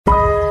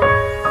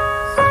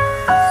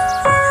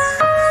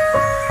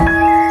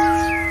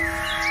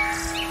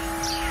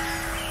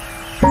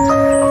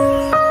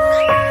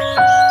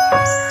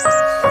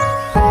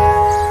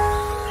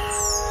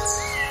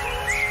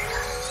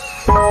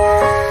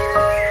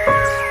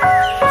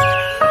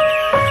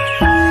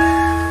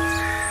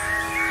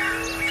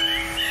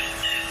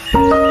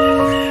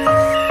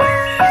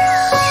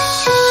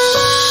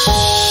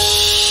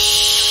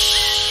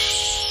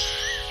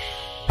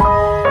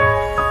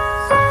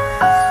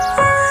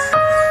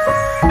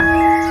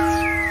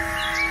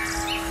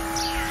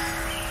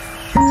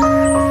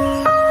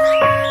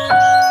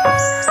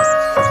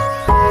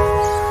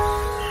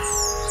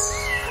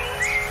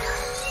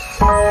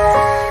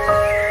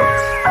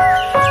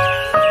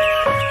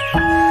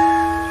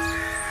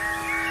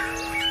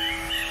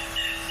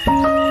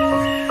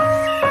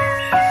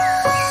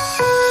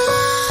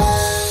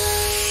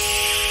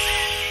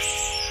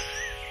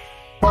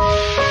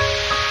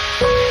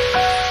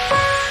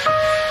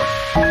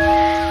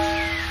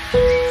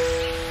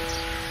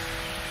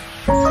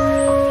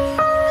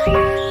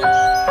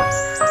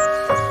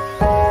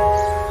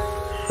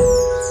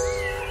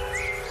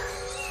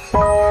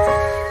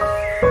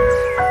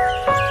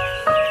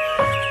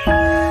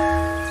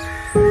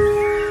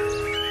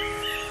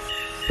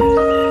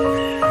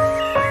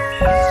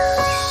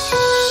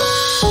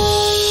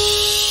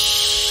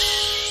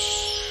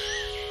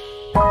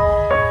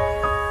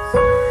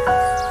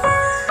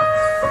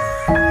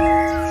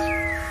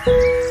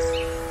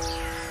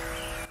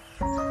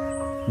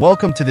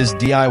Welcome to this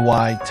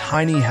DIY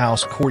tiny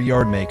house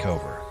courtyard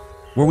makeover,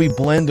 where we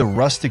blend the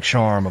rustic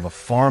charm of a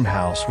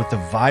farmhouse with the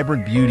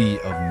vibrant beauty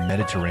of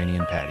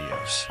Mediterranean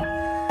patios.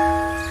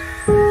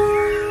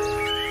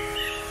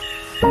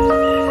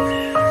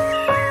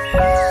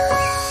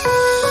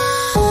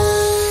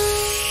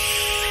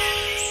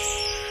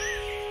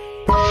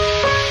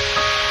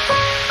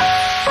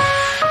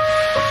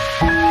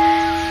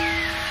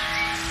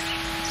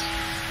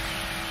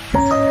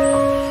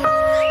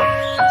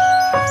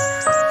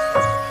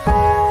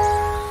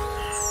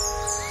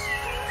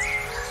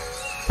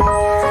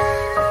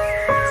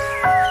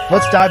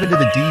 Let's dive into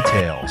the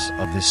details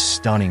of this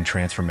stunning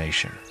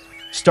transformation.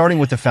 Starting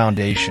with the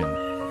foundation,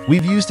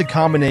 we've used a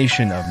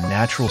combination of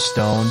natural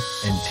stone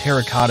and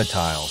terracotta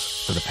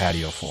tiles for the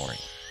patio flooring.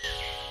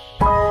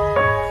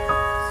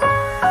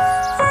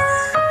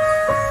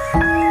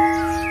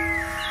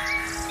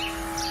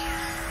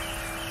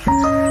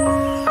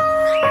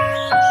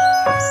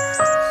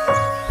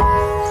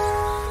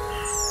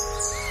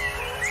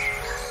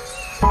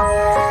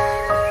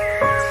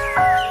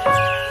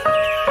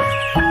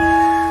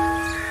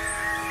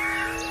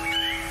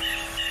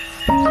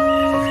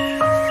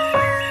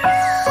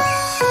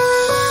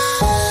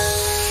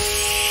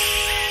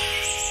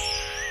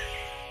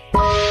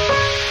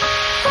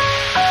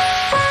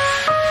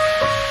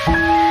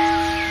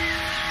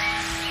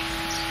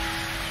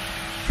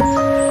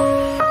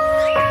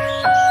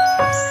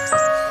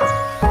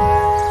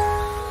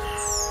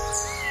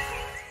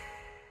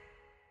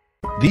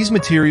 These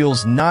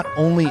materials not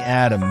only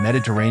add a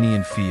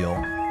Mediterranean feel,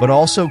 but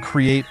also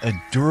create a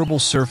durable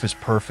surface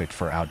perfect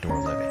for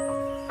outdoor living.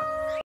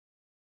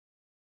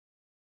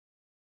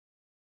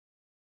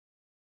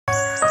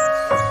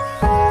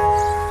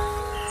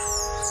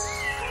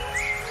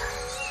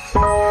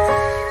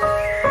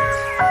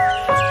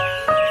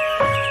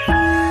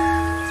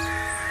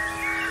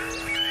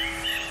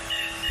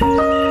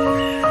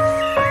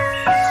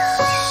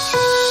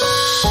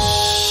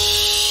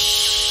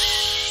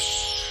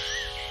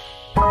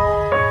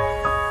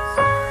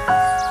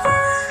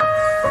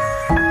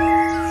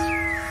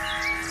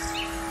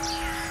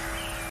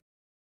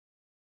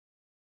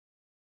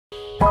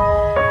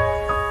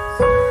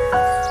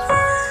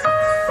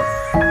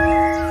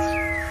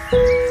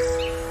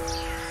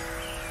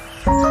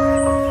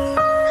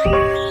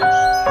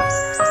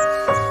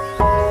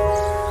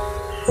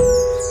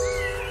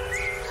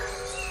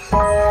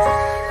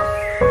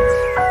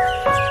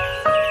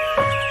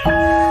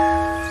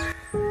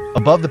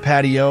 Above the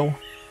patio,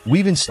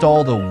 we've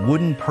installed a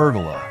wooden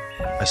pergola,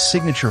 a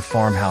signature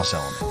farmhouse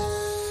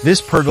element.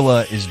 This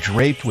pergola is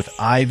draped with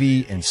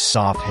ivy and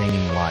soft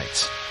hanging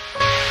lights.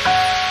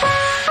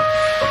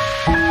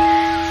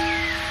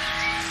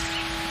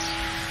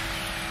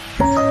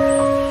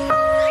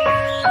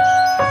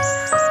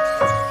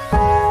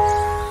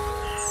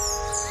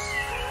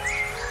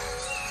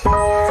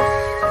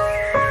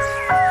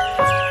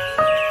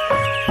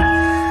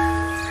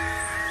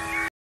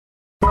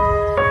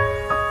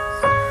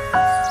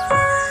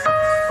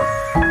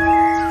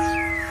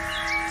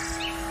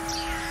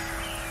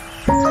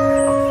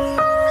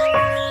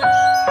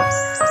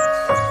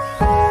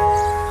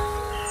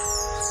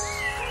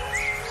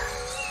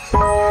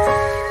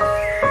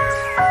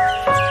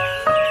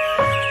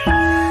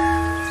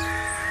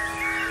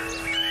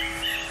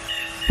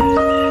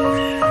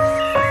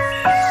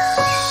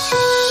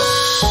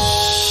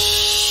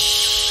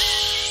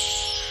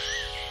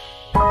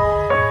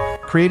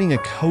 Creating a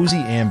cozy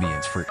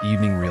ambience for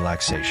evening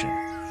relaxation.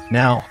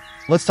 Now,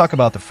 let's talk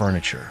about the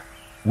furniture.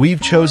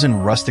 We've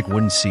chosen rustic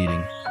wooden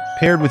seating,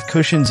 paired with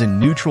cushions in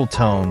neutral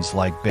tones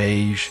like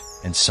beige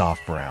and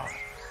soft brown.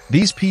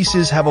 These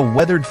pieces have a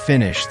weathered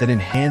finish that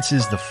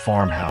enhances the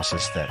farmhouse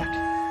aesthetic.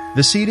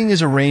 The seating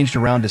is arranged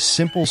around a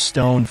simple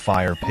stone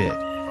fire pit,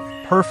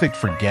 perfect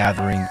for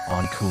gathering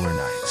on cooler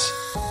nights.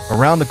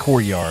 Around the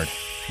courtyard,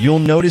 you'll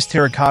notice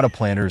terracotta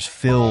planters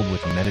filled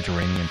with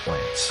Mediterranean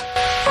plants.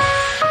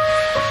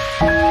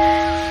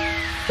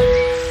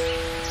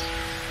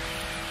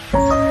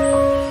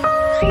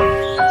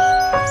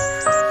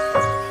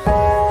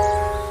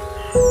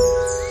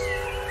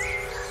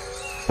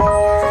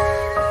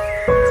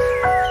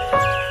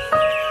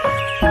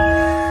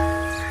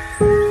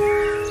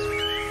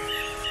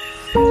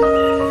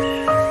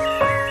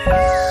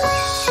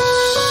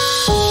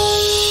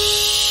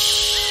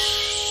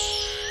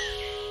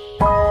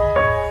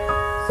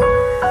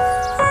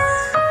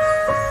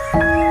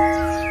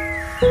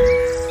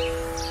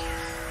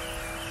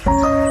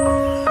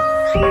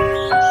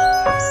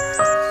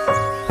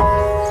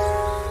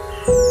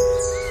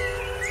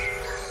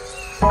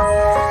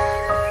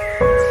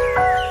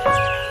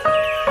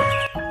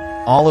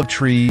 Olive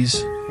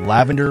trees,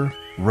 lavender,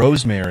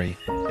 rosemary,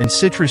 and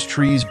citrus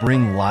trees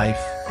bring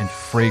life and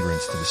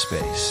fragrance to the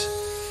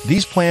space.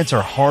 These plants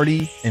are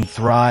hardy and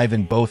thrive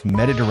in both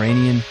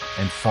Mediterranean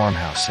and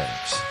farmhouse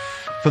settings.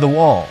 For the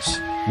walls,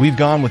 we've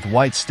gone with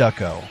white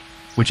stucco,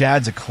 which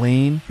adds a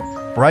clean,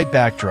 bright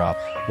backdrop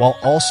while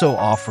also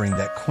offering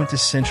that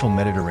quintessential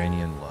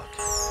Mediterranean look.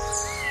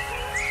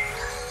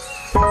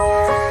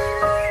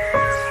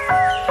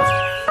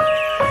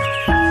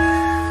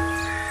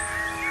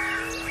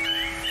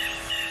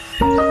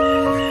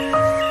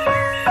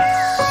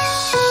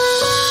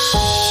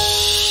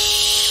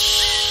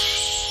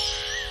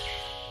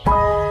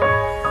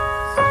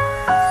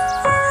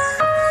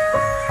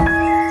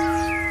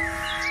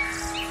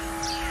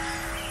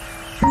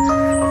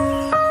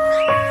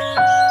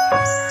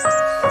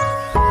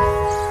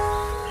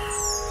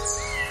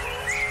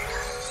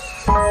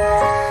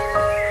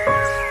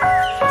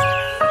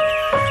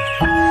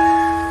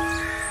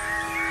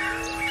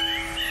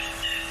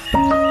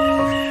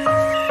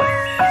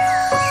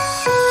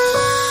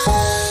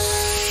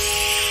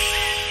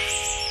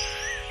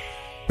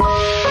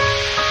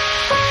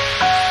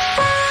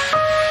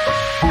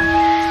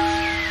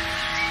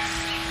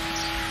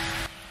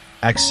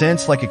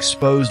 Accents like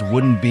exposed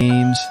wooden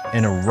beams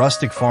and a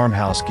rustic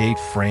farmhouse gate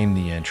frame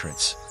the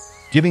entrance,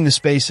 giving the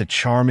space a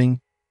charming,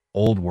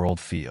 old-world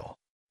feel.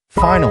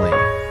 Finally,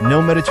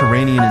 no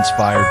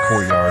Mediterranean-inspired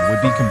courtyard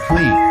would be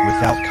complete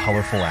without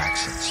colorful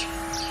accents.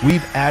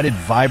 We've added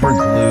vibrant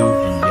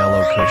blue and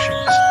yellow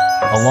cushions,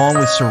 along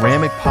with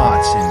ceramic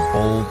pots in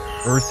bold,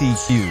 earthy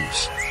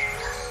hues.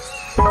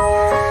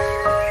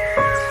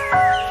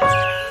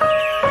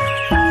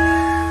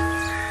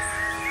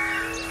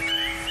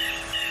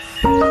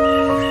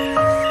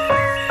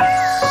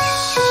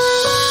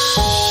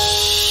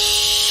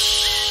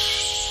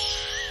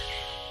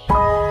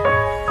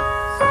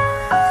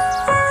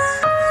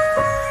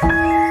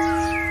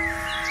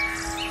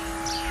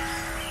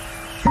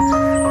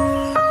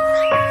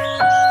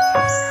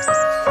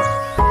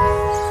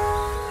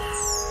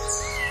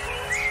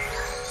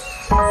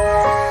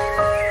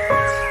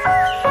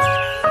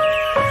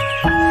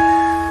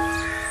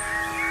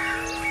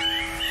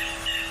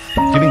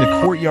 Giving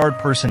the courtyard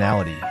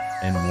personality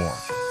and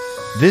warmth.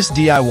 This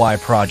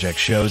DIY project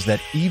shows that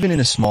even in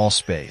a small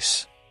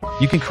space,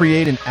 you can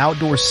create an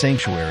outdoor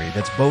sanctuary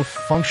that's both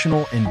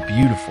functional and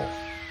beautiful,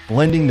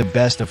 blending the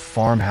best of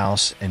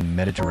farmhouse and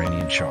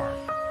Mediterranean charm.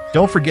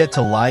 Don't forget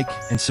to like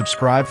and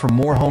subscribe for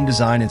more home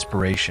design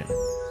inspiration.